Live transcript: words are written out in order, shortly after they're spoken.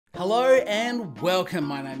Hello and welcome,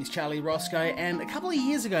 my name is Charlie Roscoe, and a couple of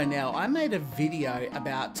years ago now I made a video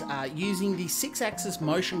about using the 6-axis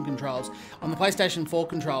motion controls on the PlayStation 4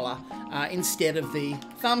 controller instead of the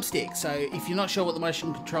thumbstick. So if you're not sure what the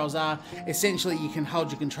motion controls are, essentially you can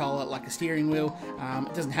hold your controller like a steering wheel.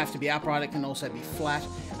 It doesn't have to be upright, it can also be flat,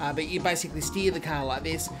 but you basically steer the car like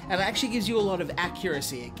this, and it actually gives you a lot of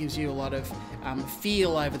accuracy. It gives you a lot of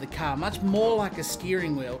feel over the car, much more like a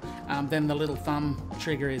steering wheel than the little thumb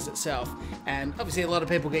trigger is itself. And obviously a lot of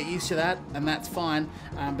people get used to that, and that's fine,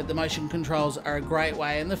 but the motion controls are a great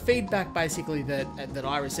way. And the feedback basically that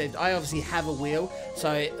I received, I obviously have a wheel,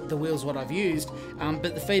 so the wheel's what I've used,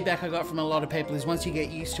 but the feedback I got from a lot of people is once you get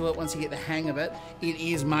used to it, once you get the hang of it, it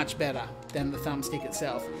is much better than the thumbstick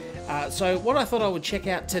itself. So what I thought I would check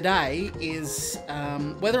out today is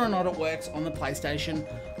whether or not it works on the PlayStation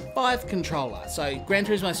 5 controller. So Gran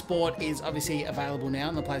Turismo Sport is obviously available now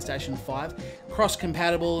on the PlayStation 5,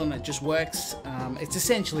 cross-compatible, and it just works. It's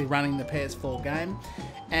essentially running the PS4 game,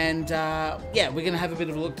 and yeah, we're going to have a bit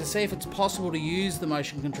of a look to see if it's possible to use the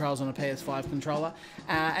motion controls on a PS5 controller,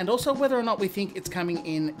 and also whether or not we think it's coming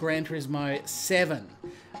in Gran Turismo 7.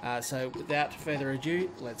 So without further ado,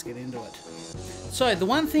 let's get into it. So the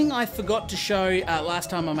one thing I forgot to show last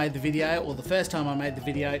time I made the video, or the first time I made the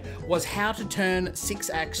video, was how to turn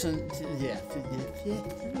 6-axis...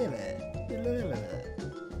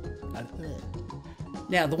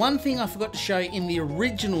 Now, the one thing I forgot to show in the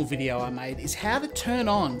original video I made is how to turn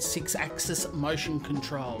on 6-axis motion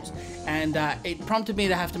controls. And it prompted me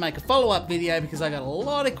to have to make a follow-up video because I got a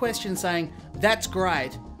lot of questions saying, that's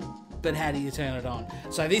great, but how do you turn it on?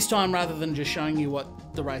 So this time, rather than just showing you what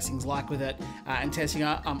the racing's like with it and testing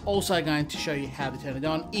it, I'm also going to show you how to turn it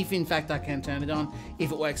on, if in fact I can turn it on,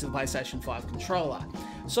 if it works with the PlayStation 5 controller.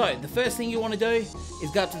 So the first thing you want to do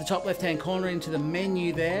is go up to the top left hand corner into the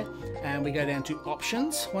menu there, and we go down to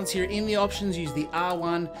options. Once you're in the options, use the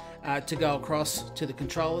R1 to go across to the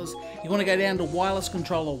controllers. You want to go down to wireless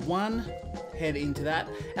controller 1, head into that,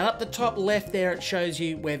 and up the top left there it shows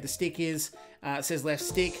you where the stick is. It says left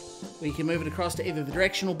stick. We can move it across to either the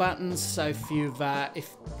directional buttons, so if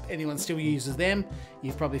anyone still uses them,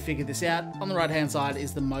 you've probably figured this out. On the right hand side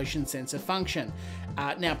is the motion sensor function.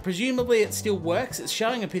 Now presumably it still works. It's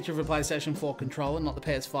showing a picture of a PlayStation 4 controller, not the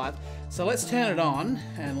PS5. So let's turn it on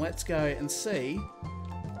and let's go and see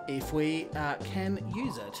if we can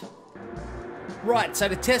use it. Right, so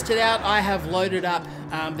to test it out, I have loaded up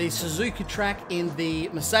the Suzuka track in the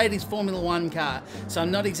Mercedes Formula 1 car. So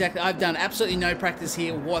I've done absolutely no practice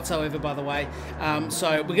here whatsoever, by the way.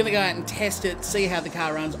 So we're going to go out and test it, see how the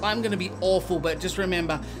car runs. I'm going to be awful, but just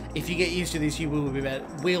remember, if you get used to this, you will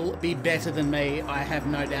be better than me. I have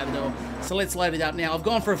no doubt at all. So let's load it up now. I've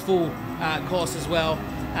gone for a full course as well.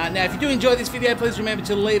 Now, if you do enjoy this video, please remember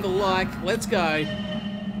to leave a like. Let's go.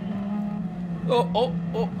 Oh.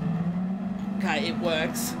 Okay, it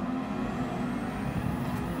works.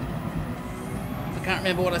 I can't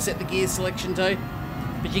remember what I set the gear selection to,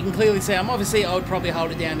 but you can clearly see I would probably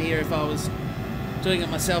hold it down here if I was doing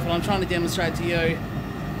it myself, and I'm trying to demonstrate to you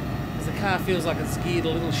because the car feels like it's geared a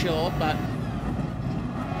little short, but...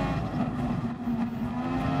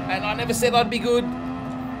 And I never said I'd be good,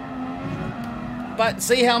 but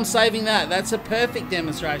see how I'm saving that? That's a perfect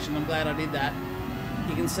demonstration. I'm glad I did that.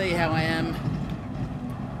 You can see how I am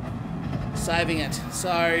saving it.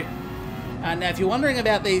 So now if you're wondering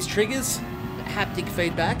about these triggers, haptic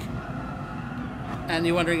feedback, and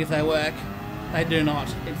you're wondering if they work, they do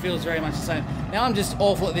not. It feels very much the same. Now I'm just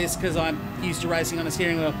awful at this because I'm used to racing on a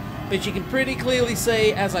steering wheel, but you can pretty clearly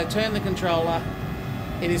see as I turn the controller,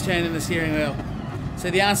 it is turning the steering wheel. So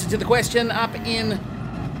the answer to the question up in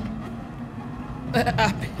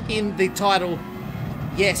the title,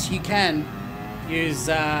 yes, you can use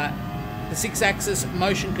the 6-axis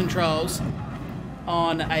motion controls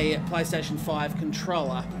on a PlayStation 5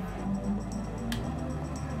 controller.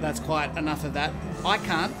 That's quite enough of that. I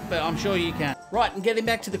can't, but I'm sure you can. Right, and getting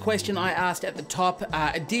back to the question I asked at the top,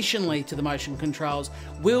 additionally to the motion controls,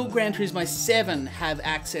 will Gran Turismo 7 have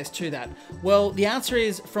access to that? Well, the answer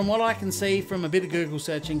is, from what I can see from a bit of Google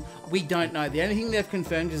searching, we don't know. The only thing they've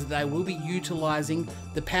confirmed is that they will be utilising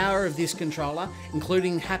the power of this controller,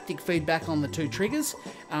 including haptic feedback on the 2 triggers.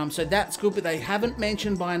 So that's good, but they haven't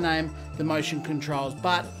mentioned by name the motion controls.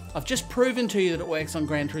 But I've just proven to you that it works on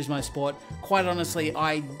Gran Turismo Sport. Quite honestly,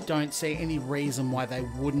 I don't see any reason why they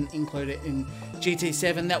wouldn't include it in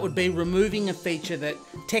GT7. That would be removing a feature that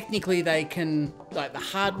technically they can, like the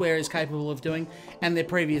hardware is capable of doing, and their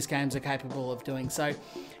previous games are capable of doing. So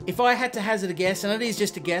if I had to hazard a guess, and it is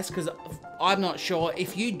just a guess because I'm not sure.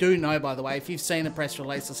 If you do know, by the way, if you've seen a press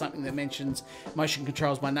release or something that mentions motion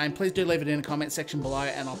controls by name, please do leave it in the comment section below,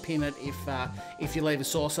 and I'll pin it if you leave a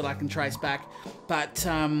source that I can trace back. But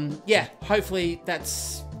yeah, hopefully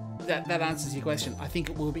that answers your question. I think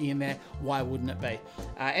it will be in there. Why wouldn't it be?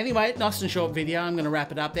 Anyway, nice and short video. I'm going to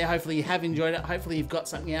wrap it up there. Hopefully you have enjoyed it. Hopefully you've got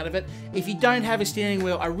something out of it. If you don't have a steering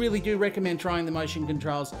wheel, I really do recommend trying the motion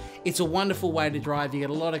controls. It's a wonderful way to drive. You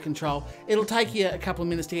get a lot of control. It'll take you a couple of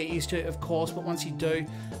minutes to get used to, of course, but once you do,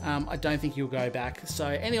 I don't think you'll go back. So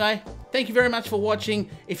anyway, thank you very much for watching.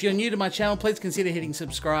 If you're new to my channel, please consider hitting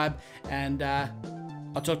subscribe, and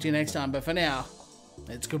I'll talk to you next time. But for now,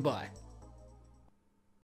 it's goodbye.